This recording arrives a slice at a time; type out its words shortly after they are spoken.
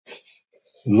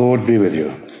Lord be with you.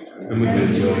 And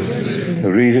with your spirit. A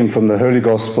reading from the Holy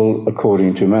Gospel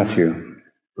according to Matthew.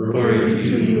 Glory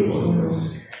to you, O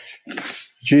Lord.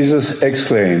 Jesus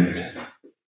exclaimed,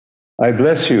 I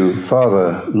bless you,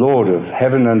 Father, Lord of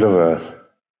heaven and of earth,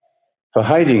 for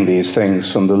hiding these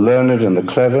things from the learned and the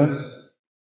clever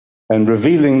and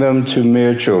revealing them to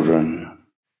mere children.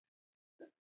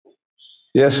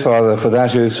 Yes, Father, for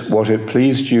that is what it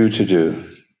pleased you to do.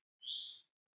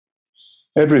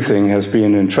 Everything has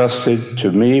been entrusted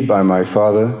to me by my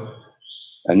Father,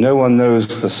 and no one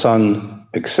knows the Son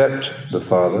except the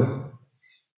Father,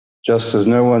 just as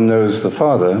no one knows the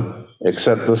Father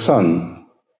except the Son,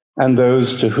 and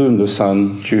those to whom the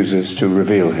Son chooses to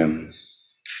reveal him.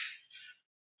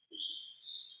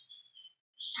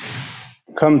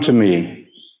 Come to me,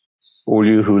 all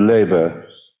you who labor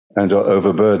and are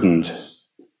overburdened,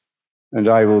 and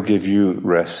I will give you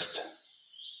rest.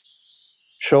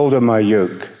 Shoulder my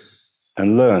yoke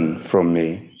and learn from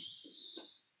me,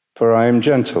 for I am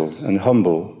gentle and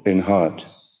humble in heart,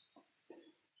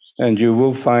 and you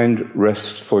will find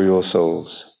rest for your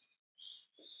souls.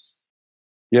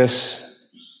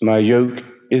 Yes, my yoke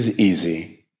is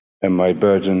easy and my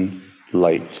burden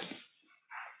light.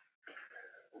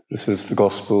 This is the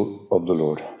Gospel of the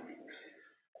Lord.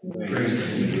 Praise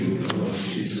to you, Lord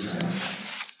Jesus.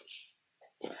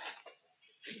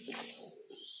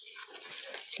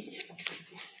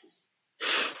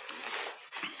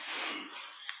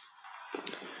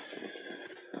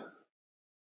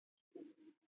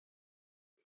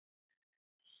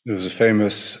 There was a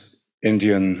famous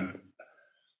Indian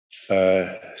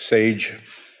sage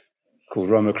called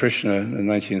Ramakrishna in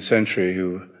the 19th century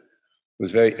who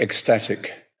was very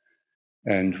ecstatic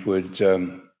and would,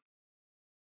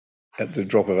 at the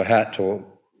drop of a hat or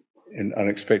in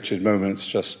unexpected moments,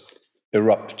 just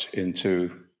erupt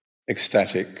into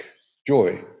ecstatic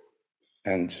joy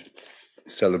and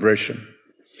celebration.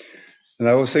 And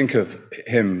I always think of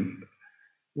him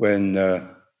when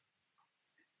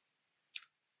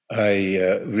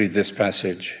I read this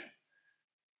passage,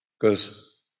 because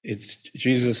it's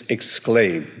Jesus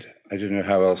exclaimed. I don't know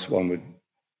how else one would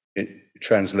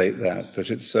translate that,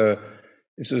 but it's as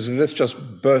if this just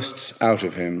bursts out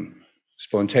of him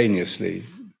spontaneously.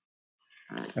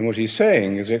 And what he's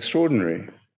saying is extraordinary.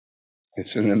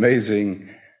 It's an amazing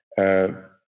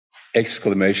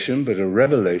exclamation, but a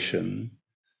revelation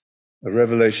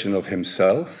of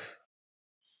himself,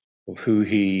 of who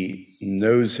he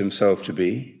knows himself to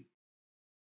be,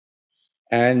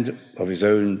 and of his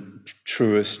own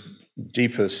truest,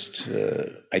 deepest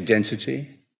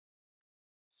identity.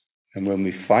 And when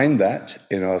we find that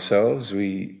in ourselves,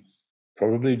 we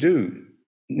probably do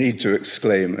need to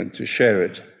exclaim and to share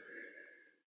it.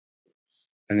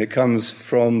 And it comes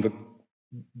from the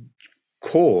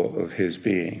core of his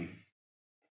being.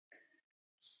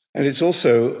 And it's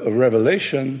also a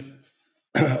revelation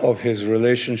of his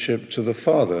relationship to the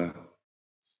Father,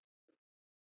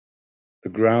 the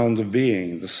ground of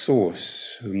being, the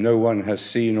source, whom no one has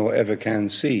seen or ever can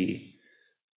see,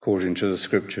 according to the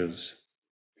Scriptures.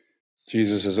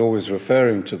 Jesus is always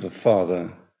referring to the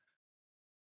Father,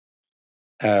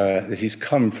 that he's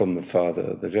come from the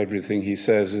Father, that everything he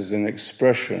says is an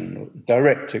expression,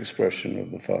 direct expression of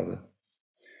the Father.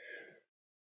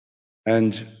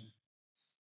 And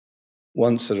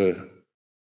once at a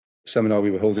seminar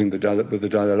we were holding with the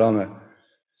Dalai Lama,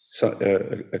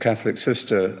 a Catholic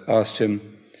sister asked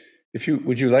him,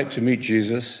 would you like to meet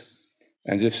Jesus?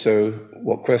 And if so,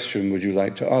 what question would you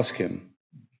like to ask him?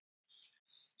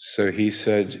 So he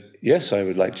said, yes, I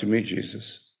would like to meet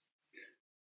Jesus.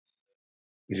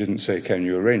 He didn't say, can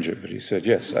you arrange it? But he said,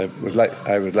 yes, I would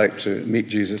like to meet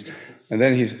Jesus. And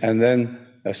then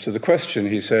as to the question,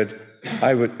 he said,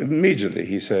 I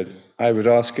would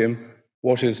ask him,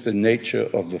 what is the nature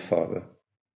of the Father?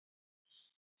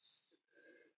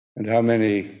 And how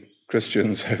many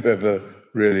Christians have ever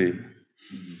really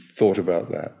thought about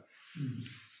that?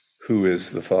 Who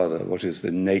is the Father? What is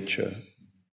the nature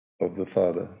of the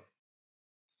Father?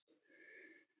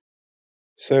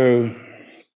 So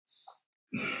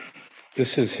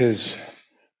this is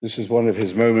one of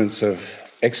his moments of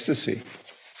ecstasy,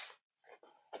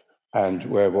 and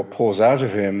where what pours out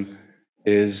of him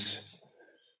is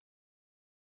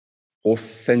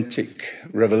authentic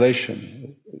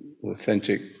revelation,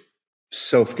 authentic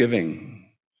self-giving,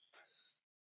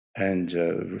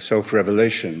 and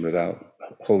self-revelation without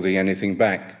holding anything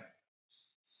back.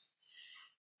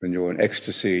 When you're in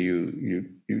ecstasy,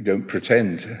 you don't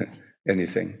pretend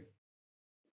anything.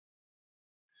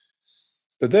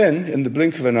 But then, in the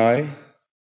blink of an eye,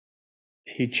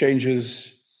 he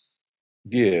changes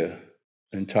gear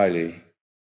entirely.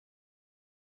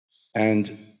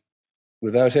 and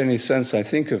without any sense, I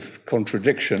think, of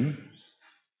contradiction,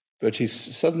 but he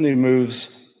suddenly moves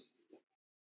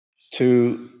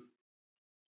to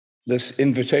this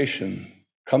invitation: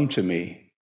 come to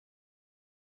me,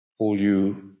 all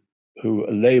you who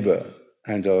labor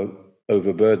and are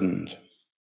overburdened.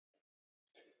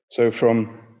 So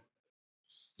from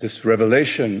this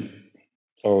revelation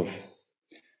of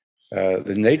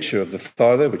the nature of the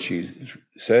Father, which he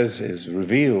says is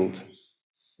revealed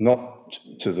not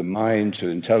to the mind, to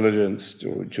intelligence,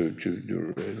 or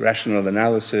to rational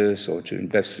analysis, or to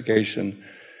investigation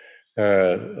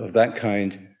of that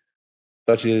kind,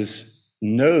 but is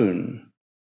known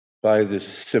by the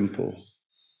simple,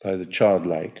 by the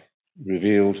childlike,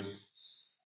 revealed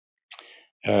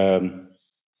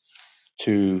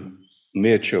to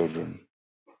mere children.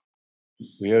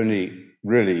 We only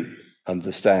really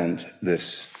understand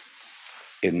this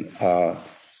in our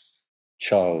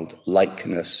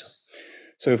childlikeness.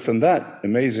 So from that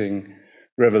amazing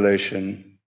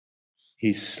revelation,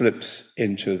 he slips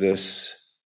into this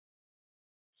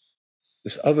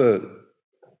other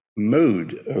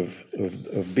mode of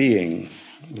being,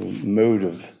 mode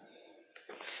of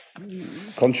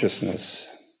consciousness.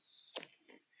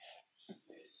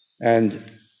 And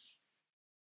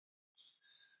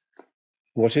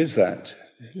what is that?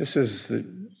 This is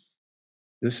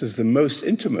the most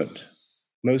intimate,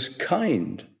 most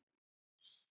kind,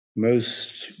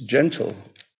 most gentle,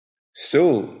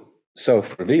 still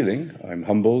self-revealing. I'm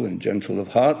humble and gentle of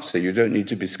heart, so you don't need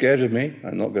to be scared of me.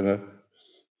 I'm not going to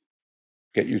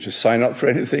get you to sign up for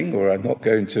anything, or I'm not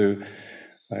going to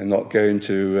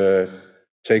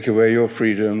take away your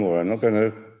freedom, or I'm not going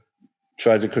to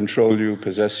try to control you,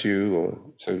 possess you, or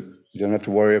so you don't have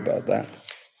to worry about that.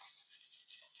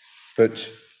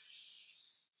 But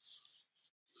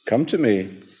come to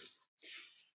me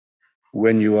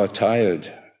when you are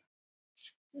tired,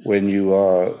 when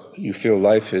you feel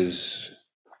life is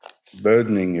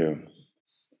burdening you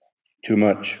too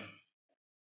much,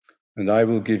 and I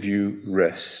will give you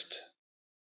rest.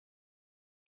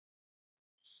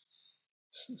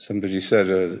 Somebody said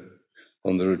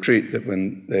on the retreat that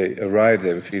when they arrived,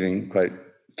 they were feeling quite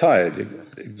tired,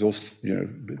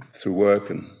 exhausted, through work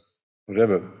and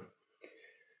whatever.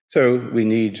 So we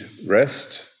need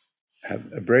rest, have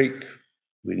a break,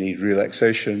 we need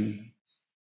relaxation,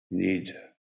 we need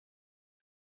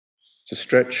to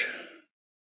stretch.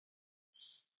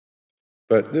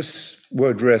 But this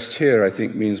word rest here, I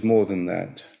think, means more than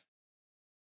that.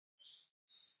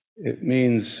 It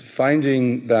means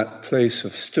finding that place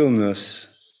of stillness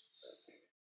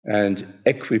and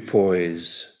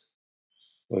equipoise,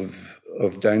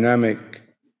 of dynamic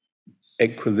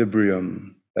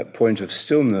equilibrium, that point of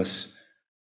stillness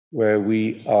where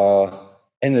we are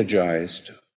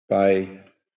energized by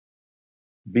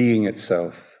being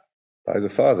itself, by the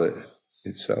Father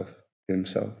itself,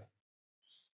 himself.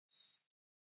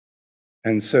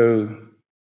 And so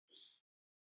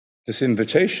this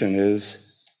invitation is,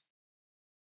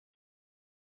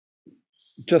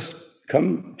 just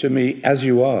come to me as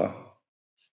you are,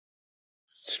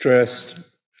 stressed,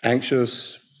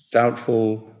 anxious,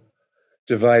 doubtful,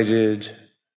 divided,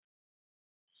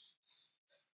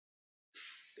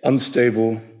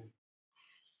 unstable,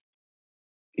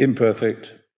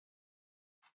 imperfect.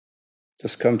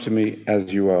 Just come to me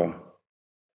as you are.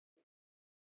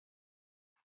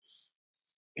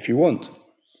 If you want,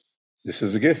 this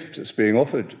is a gift that's being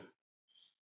offered.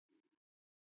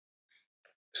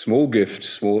 Small gift,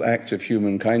 small act of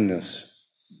human kindness.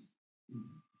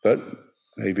 But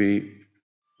maybe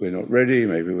we're not ready,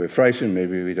 maybe we're frightened,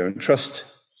 maybe we don't trust,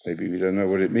 maybe we don't know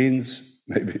what it means,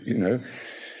 maybe,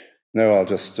 no, I'll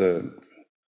just,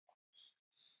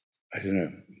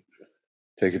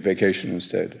 take a vacation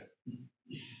instead.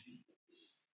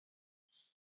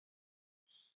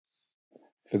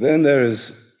 But then there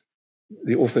is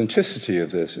the authenticity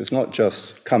of this. It's not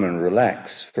just come and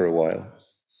relax for a while.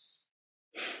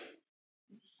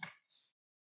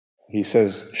 He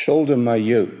says, shoulder my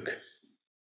yoke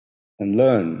and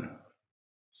learn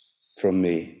from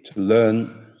me. To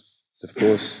learn, of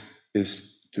course,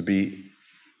 is to be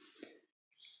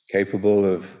capable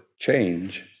of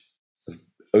change, of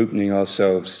opening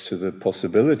ourselves to the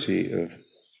possibility of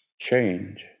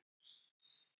change.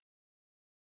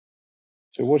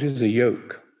 So what is a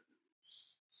yoke?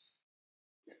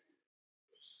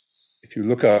 If you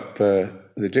look up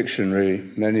the dictionary,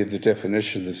 many of the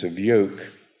definitions of yoke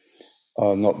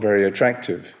are not very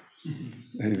attractive.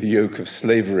 The yoke of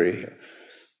slavery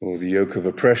or the yoke of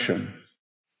oppression.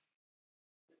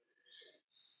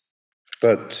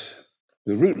 But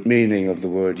the root meaning of the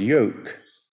word yoke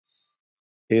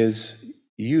is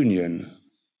union.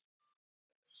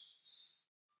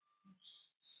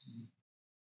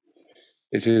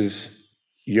 It is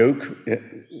yoke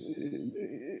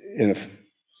in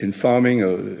farming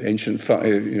or ancient,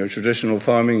 traditional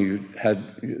farming. You had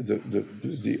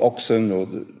the oxen or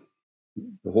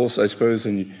the horse, I suppose,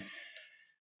 and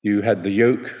you had the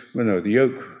yoke. Well, no, the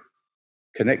yoke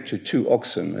connected to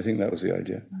oxen. I think that was the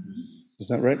idea. Is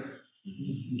that right? Do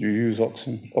you use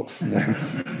oxen? Oxen?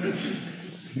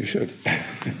 You should.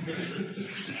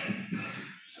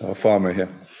 So a farmer here.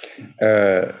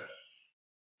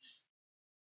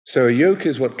 So a yoke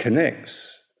is what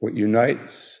connects, what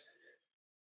unites,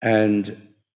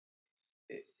 and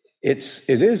it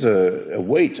is a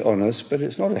weight on us, but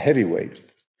it's not a heavy weight.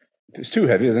 If it's too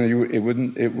heavy, then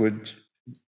it would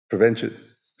prevent it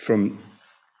from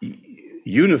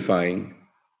unifying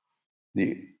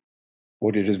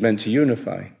what it is meant to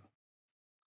unify.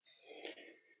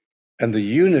 And the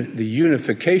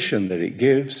unification that it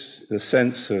gives, the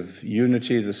sense of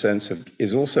unity,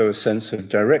 is also a sense of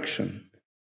direction,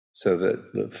 so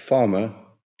that the farmer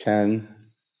can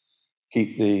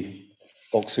keep the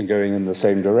oxen going in the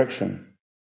same direction.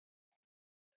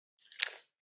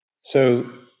 So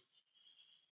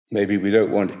maybe we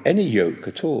don't want any yoke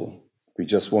at all. We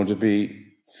just want to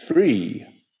be free.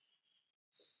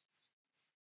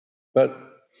 But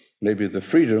maybe the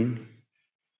freedom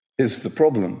is the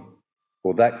problem,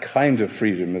 or that kind of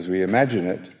freedom as we imagine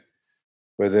it,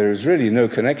 where there is really no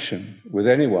connection with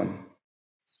anyone,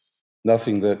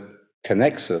 nothing that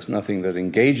connects us, nothing that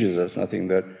engages us, nothing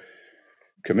that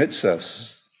commits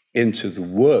us into the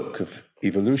work of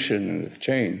evolution and of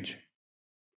change.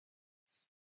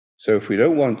 So if we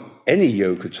don't want any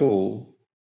yoke at all,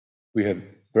 we have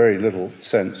very little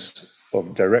sense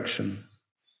of direction.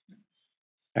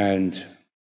 And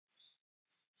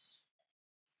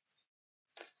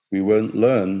we won't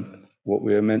learn what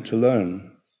we are meant to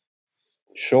learn.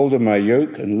 Shoulder my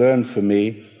yoke and learn from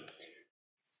me,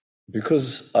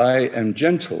 because I am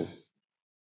gentle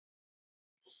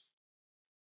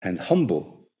and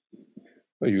humble.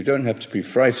 Well, you don't have to be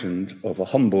frightened of a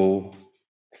humble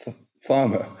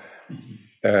farmer,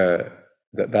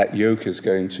 that yoke is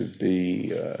going to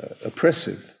be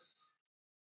oppressive.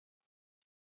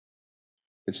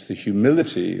 It's the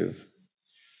humility of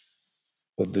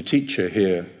the teacher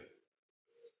here,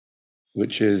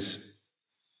 which is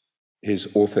his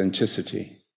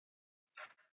authenticity,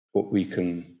 what we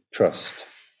can trust.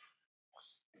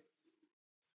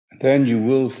 Then you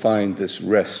will find this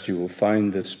rest, you will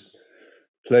find this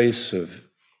place of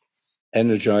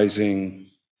energizing,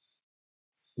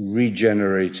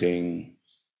 regenerating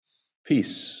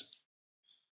peace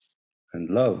and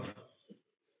love.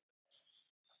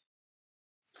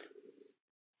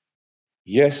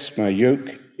 Yes, my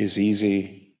yoke is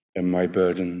easy and my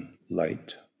burden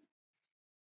light.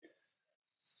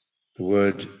 The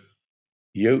word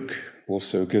yoke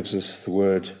also gives us the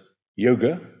word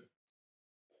yoga,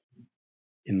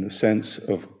 in the sense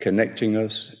of connecting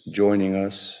us, joining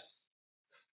us,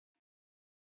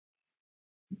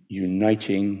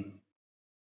 uniting.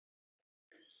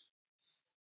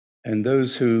 And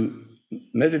those who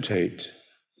meditate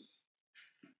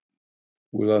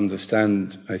will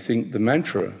understand, I think, the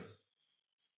mantra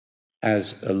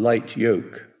as a light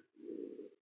yoke.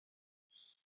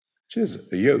 It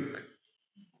is a yoke,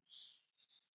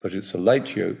 but it's a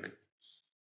light yoke,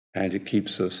 and it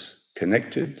keeps us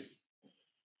connected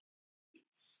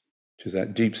to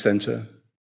that deep center,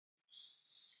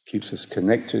 keeps us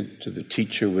connected to the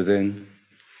teacher within,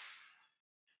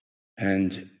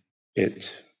 and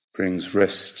it brings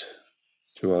rest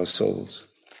to our souls.